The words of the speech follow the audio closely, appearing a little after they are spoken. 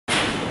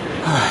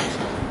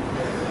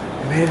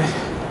made it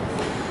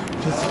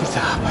to the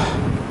top.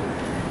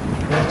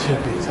 That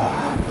should be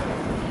top.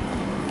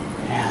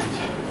 And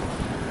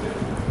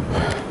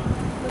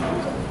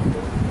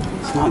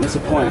it's not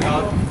disappointing.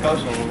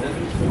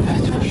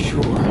 That's for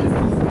sure.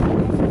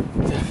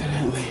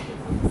 Definitely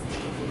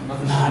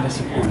not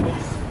disappointing.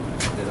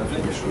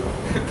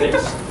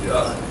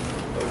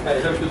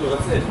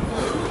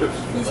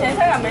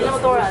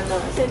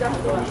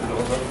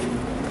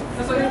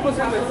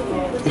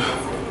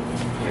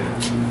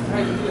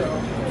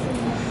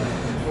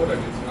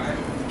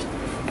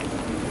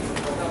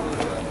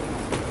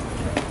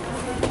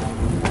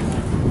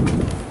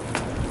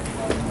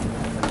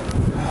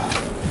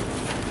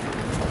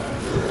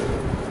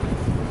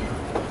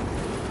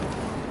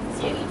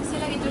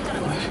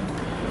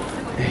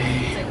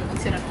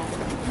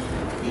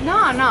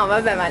 No, no,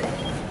 vabbè, ma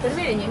per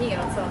me i legnoni che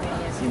non sono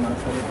legnoni. Sì, ma lo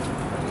faremo.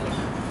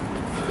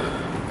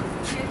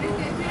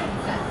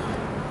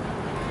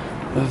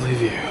 Lovely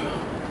view.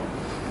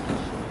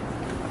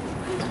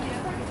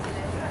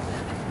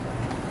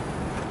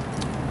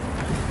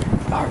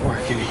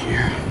 Artwork in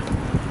here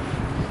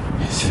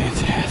is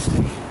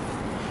fantastic.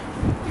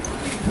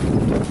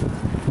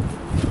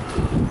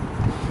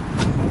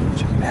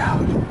 Check it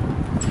out.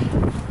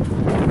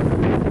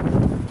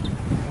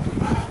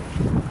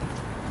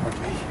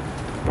 Pardon me.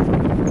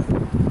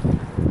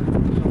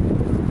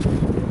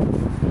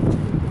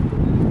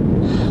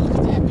 Look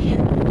at that view.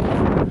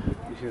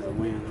 You hear the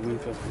wind. The wind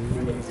feels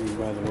amazing,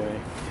 by the way.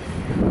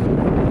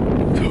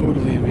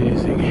 Totally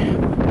amazing.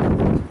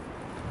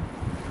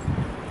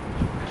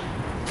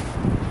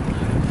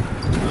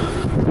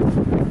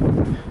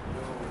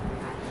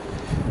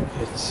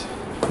 It's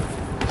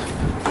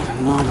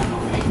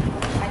phenomenally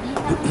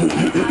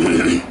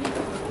good.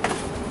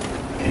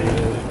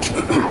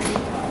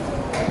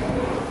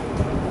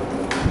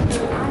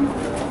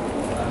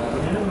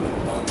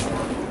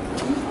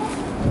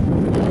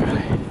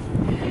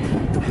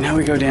 And now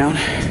we go down. I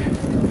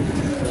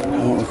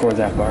won't record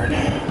that part,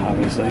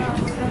 obviously.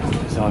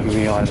 It's all gonna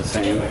be all the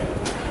same.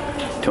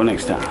 Till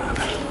next time.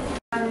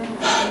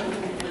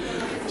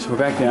 So we're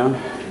back down.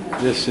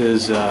 This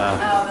is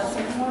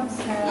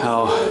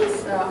how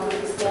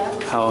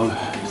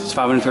it's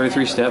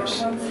 533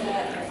 steps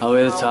all the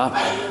way to the top,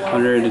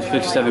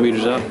 157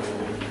 meters up.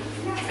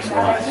 It's a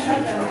lot.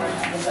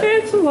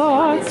 It's a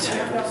lot.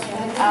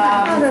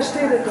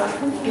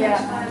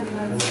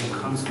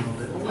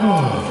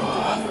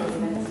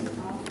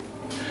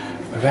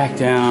 We're back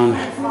down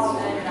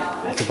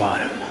at the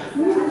bottom.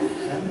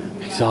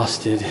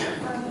 Exhausted,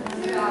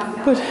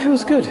 but it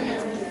was good.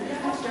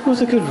 It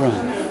was a good run.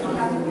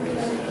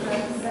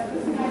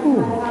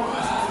 Ooh.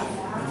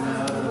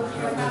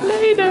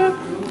 Later.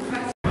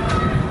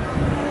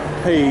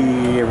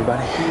 Hey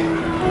everybody,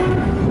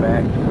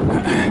 back. A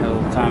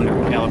little time to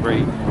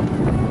recalibrate.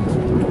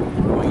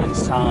 Going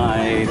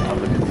inside of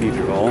the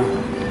cathedral,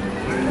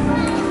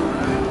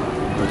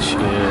 which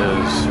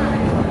is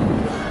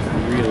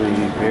really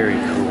very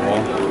cool.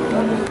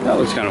 That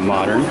looks kind of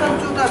modern.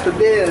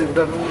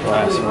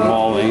 Glass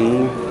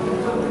walling.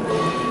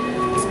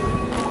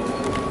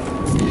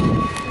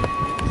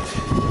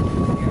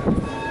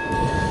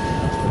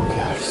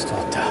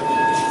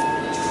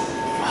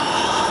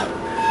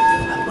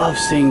 I love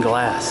stained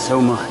glass so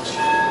much.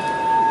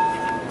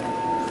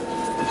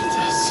 Look at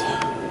this.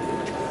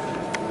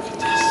 Look at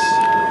this.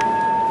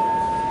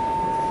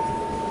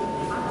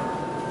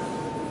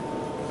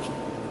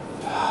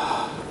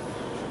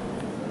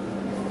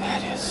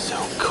 That is so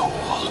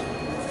cool.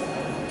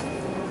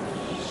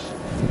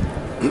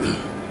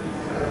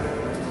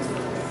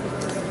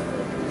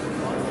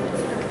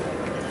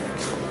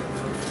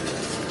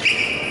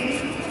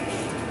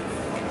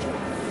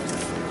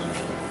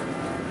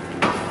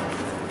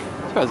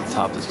 At the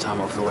top this time,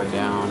 work the way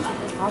down.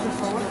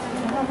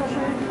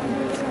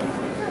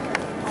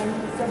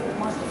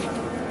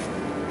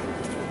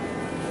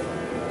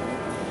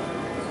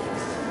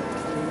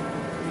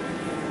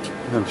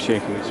 If I'm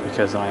shaking, it's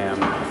because I am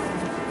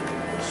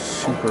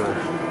super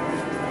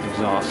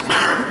exhausted.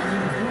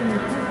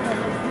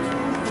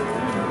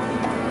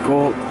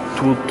 Gå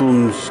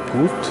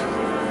Tutunskut.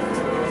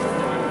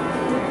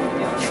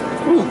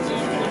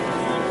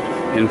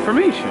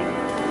 Information.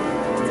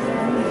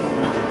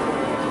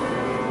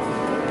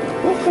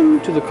 Welcome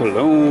to the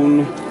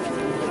Koln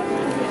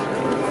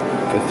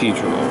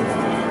Cathedral.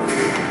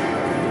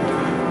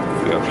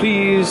 We are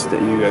pleased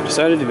that you have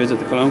decided to visit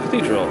the Koln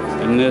Cathedral.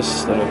 In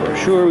this little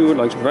brochure, we would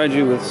like to provide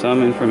you with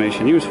some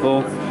information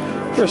useful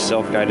for a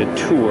self-guided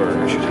tour.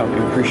 It should help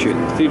you appreciate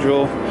the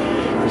cathedral,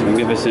 its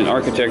magnificent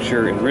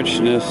architecture and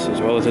richness,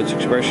 as well as its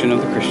expression of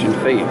the Christian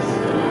faith.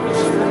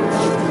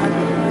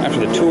 After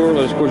the tour,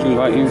 let us cordially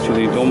invite you to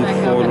the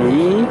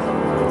Domforum,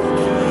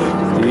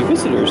 the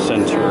visitor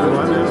center.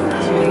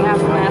 We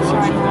have mass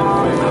right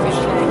now.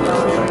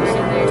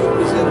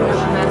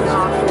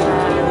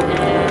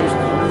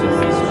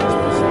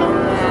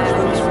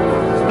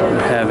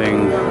 We're having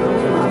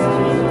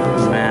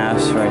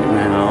mass right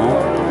now.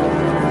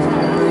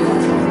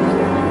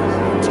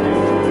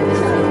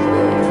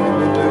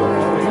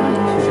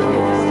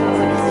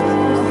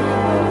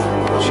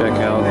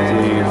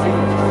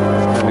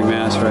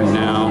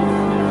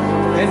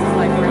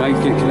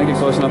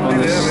 close enough on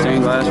this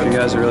stained glass for you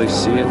guys to really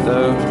see it,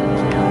 though.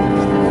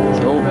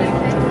 Oh.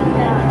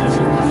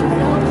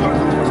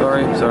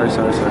 Sorry.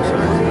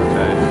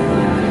 Okay.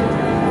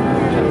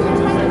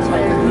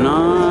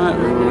 Not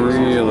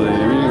really.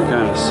 I mean, you can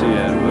kind of see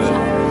it, but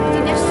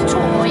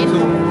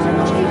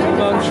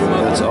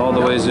that's all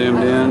the way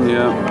zoomed in.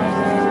 Yeah.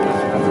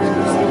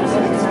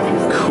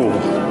 Cool.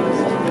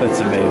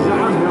 That's amazing.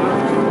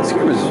 This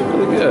camera's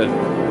really good.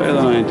 Better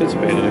than I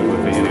anticipated it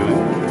would be, anyway.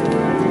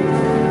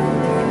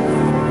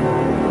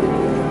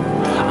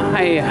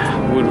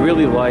 I would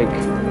really like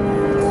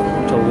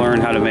to learn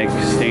how to make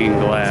stained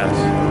glass.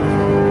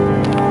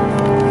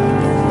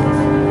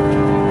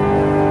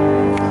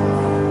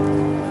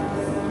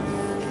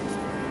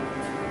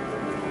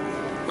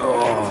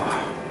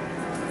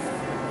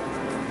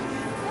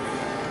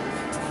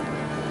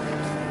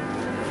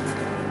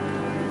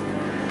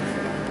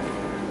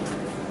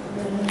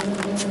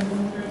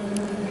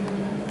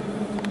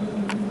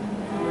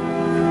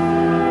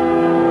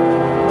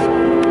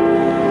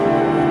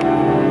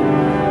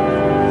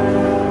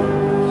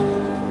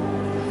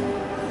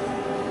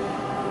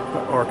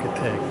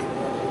 Architect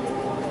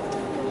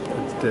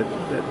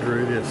that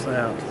drew this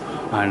out.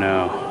 I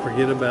know.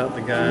 Forget about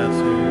the guys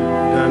who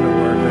done the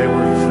work. They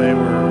were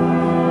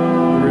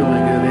really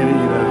good in it,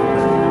 you know.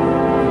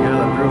 The guy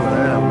that drew it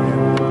out, man,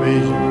 the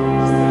vision.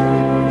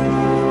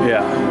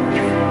 Yeah.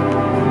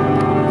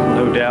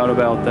 No doubt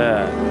about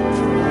that.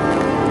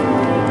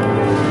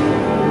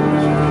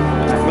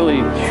 Not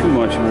really too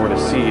much more to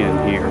see in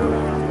here.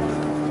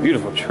 It's a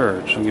beautiful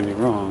church, don't get me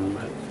wrong,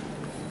 but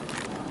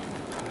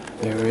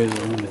there is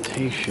a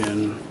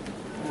limitation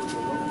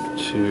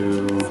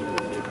to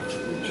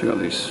check out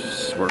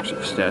these works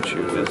of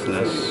statue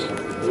business,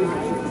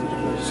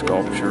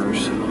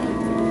 sculptures.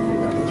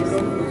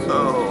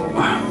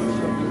 Oh.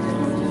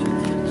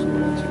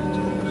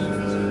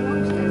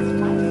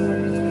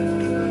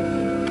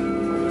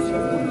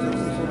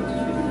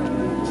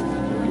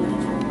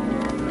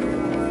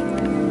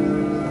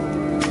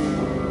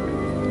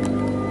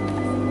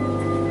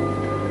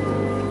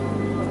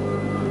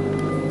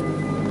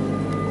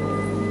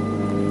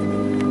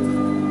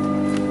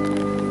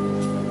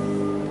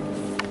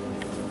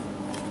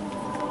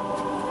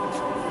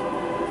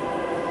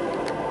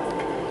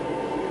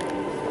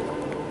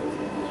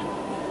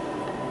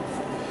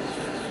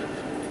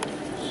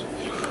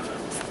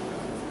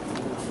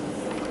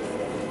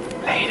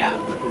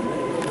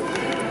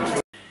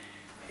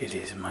 It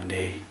is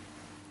Monday,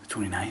 the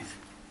 29th,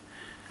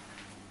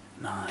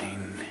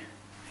 9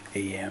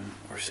 a.m.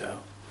 or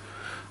so.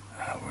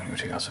 We're going to go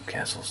check out some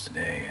castles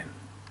today, and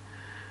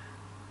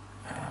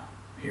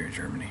here in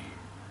Germany.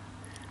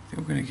 I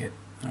think we're going to get,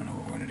 I don't know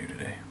what we're going to do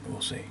today, but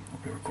we'll see.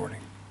 We'll be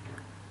recording.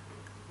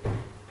 We'll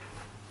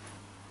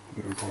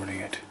be recording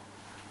it,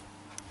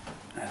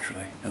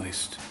 naturally, at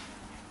least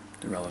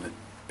the relevant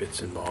bits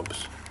and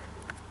bobs.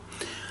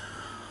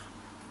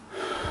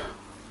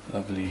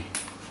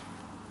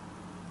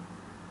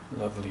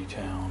 Lovely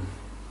town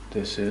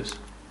this is,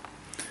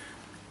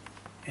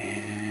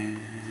 and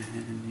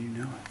you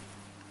know it.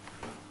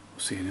 We'll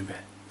see you in a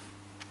bit.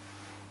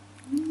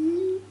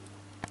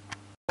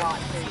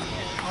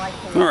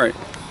 Alright,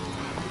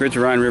 we're at the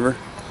Rhine River.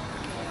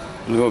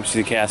 We'll go up to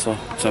the castle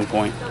at some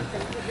point,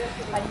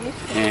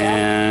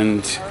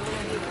 and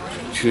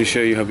I'm just going to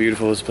show you how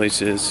beautiful this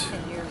place is,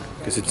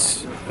 because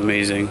it's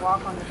amazing.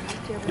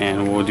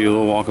 And we'll do a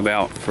little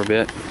walkabout for a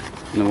bit,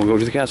 and then we'll go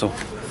to the castle.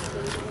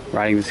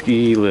 Riding the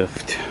ski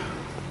lift.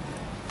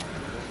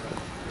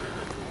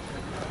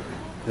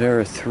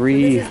 There are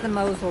three. This is the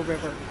Mosel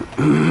River.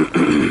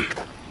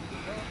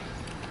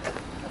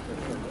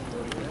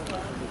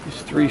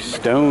 There's three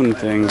stone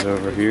things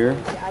over here.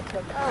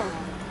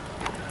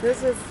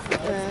 This is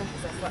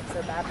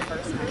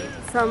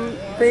some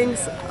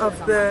things of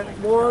the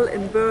wall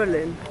in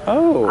Berlin.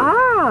 Oh.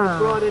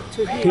 Brought it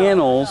to here.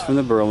 Panels from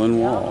the Berlin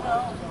Wall.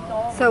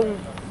 So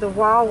the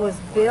wall was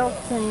built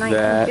in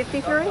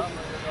 1953?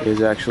 Is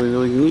actually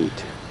really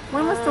neat.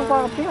 When was the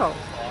wall built?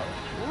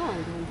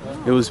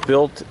 It was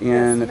built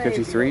in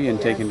 '53 and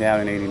taken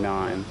down in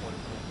 '89.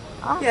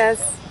 Oh.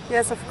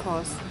 Yes, of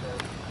course.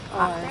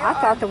 I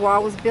thought the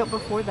wall was built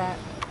before that.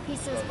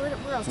 Pieces. Where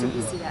else did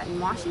you see that?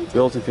 In Washington?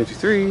 Built in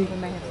 '53,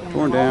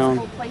 torn down.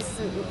 Multiple places,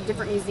 in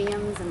different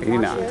museums in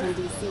 89. Washington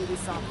D.C. We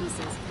saw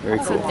pieces. Very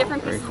Also, cool.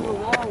 different Very pieces cool.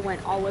 of the wall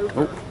went all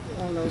over.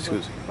 Oh,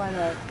 excuse me.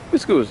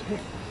 Excuse me.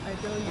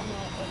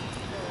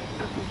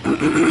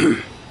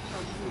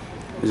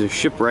 There's a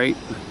shipwright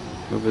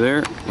over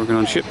there working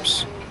on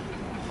ships.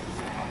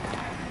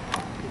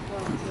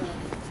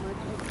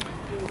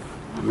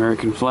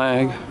 American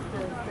flag.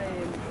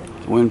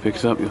 If the wind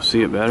picks up, you'll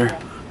see it better.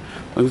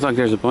 Looks like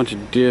there's a bunch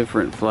of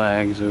different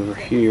flags over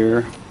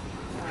here.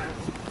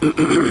 Was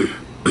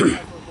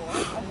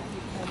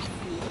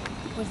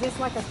this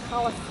like a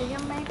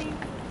coliseum, maybe?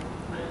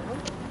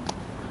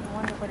 I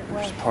wonder what it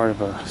was. It's part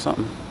of a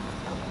something.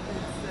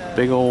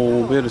 Big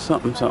old bit of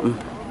something.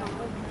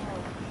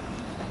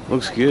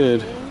 Looks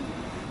good.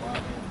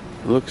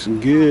 Looks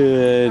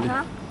good.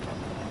 Uh-huh.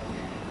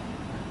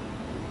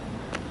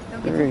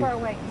 Get too far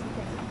away.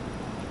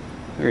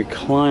 Very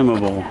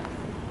climbable.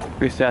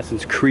 Very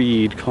Assassin's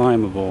Creed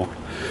climbable.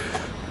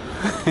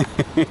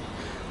 You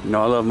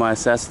know I love my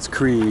Assassin's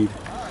Creed.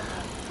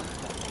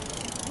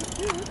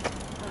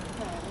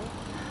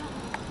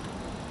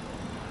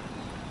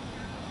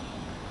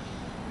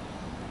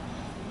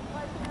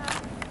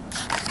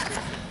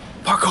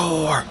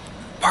 Parkour!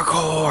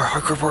 Parkour!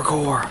 Hardcore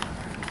parkour!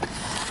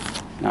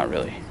 Not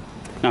really.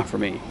 Not for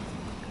me.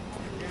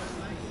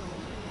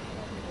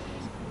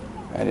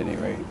 At any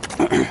rate.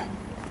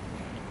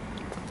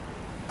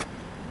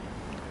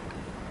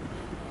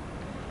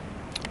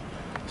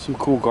 Some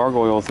cool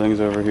gargoyle things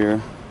over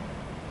here.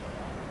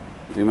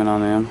 Zoom in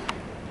on them.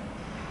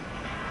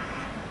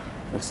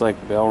 Looks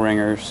like bell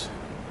ringers.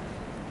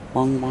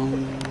 Bong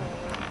bong.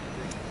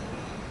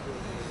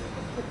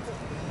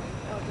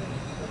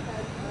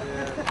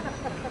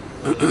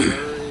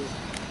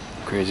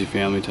 Crazy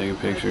family taking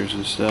pictures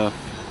and stuff.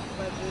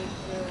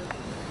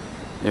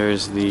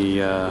 There's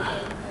the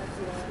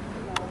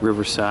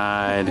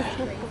Riverside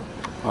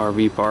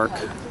RV park.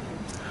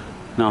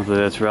 Not that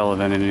it's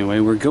relevant in any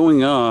way. We're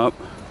going up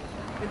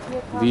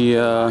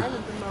via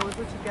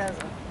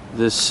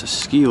this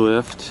ski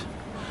lift.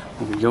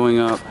 We'll be going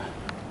up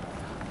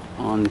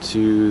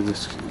onto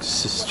this,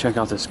 just check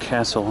out this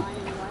castle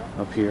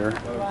up here,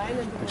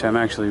 which I'm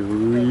actually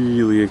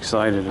really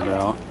excited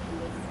about.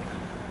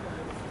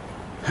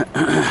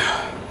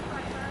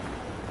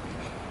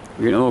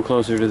 We're getting a little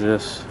closer to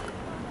this.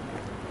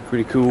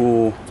 Pretty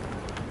cool.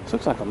 This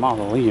looks like a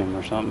mausoleum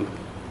or something.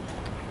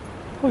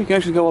 Oh, you can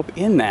actually go up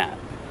in that.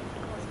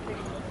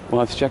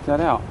 We'll have to check that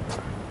out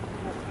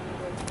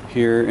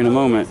here in a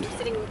moment.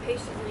 Sitting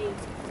patiently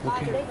by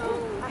the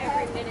phone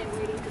every minute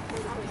waiting to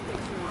post those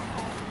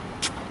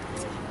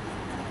pictures.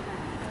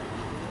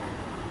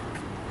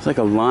 It's like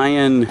a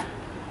lion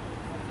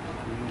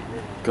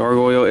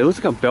gargoyle. It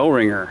looks like a bell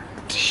ringer.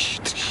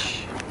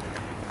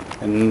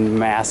 A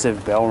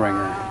massive bell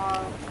ringer.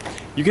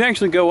 You can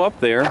actually go up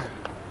there.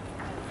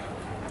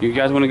 You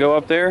guys want to go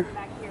up there?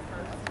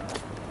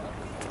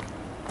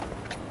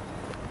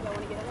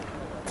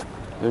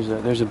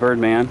 There's a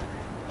Birdman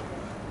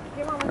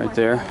right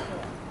there.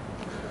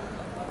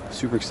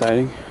 Super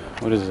exciting.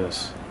 What is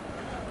this?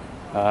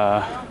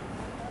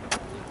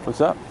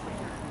 What's up?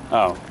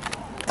 Oh.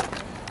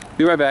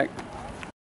 Be right back.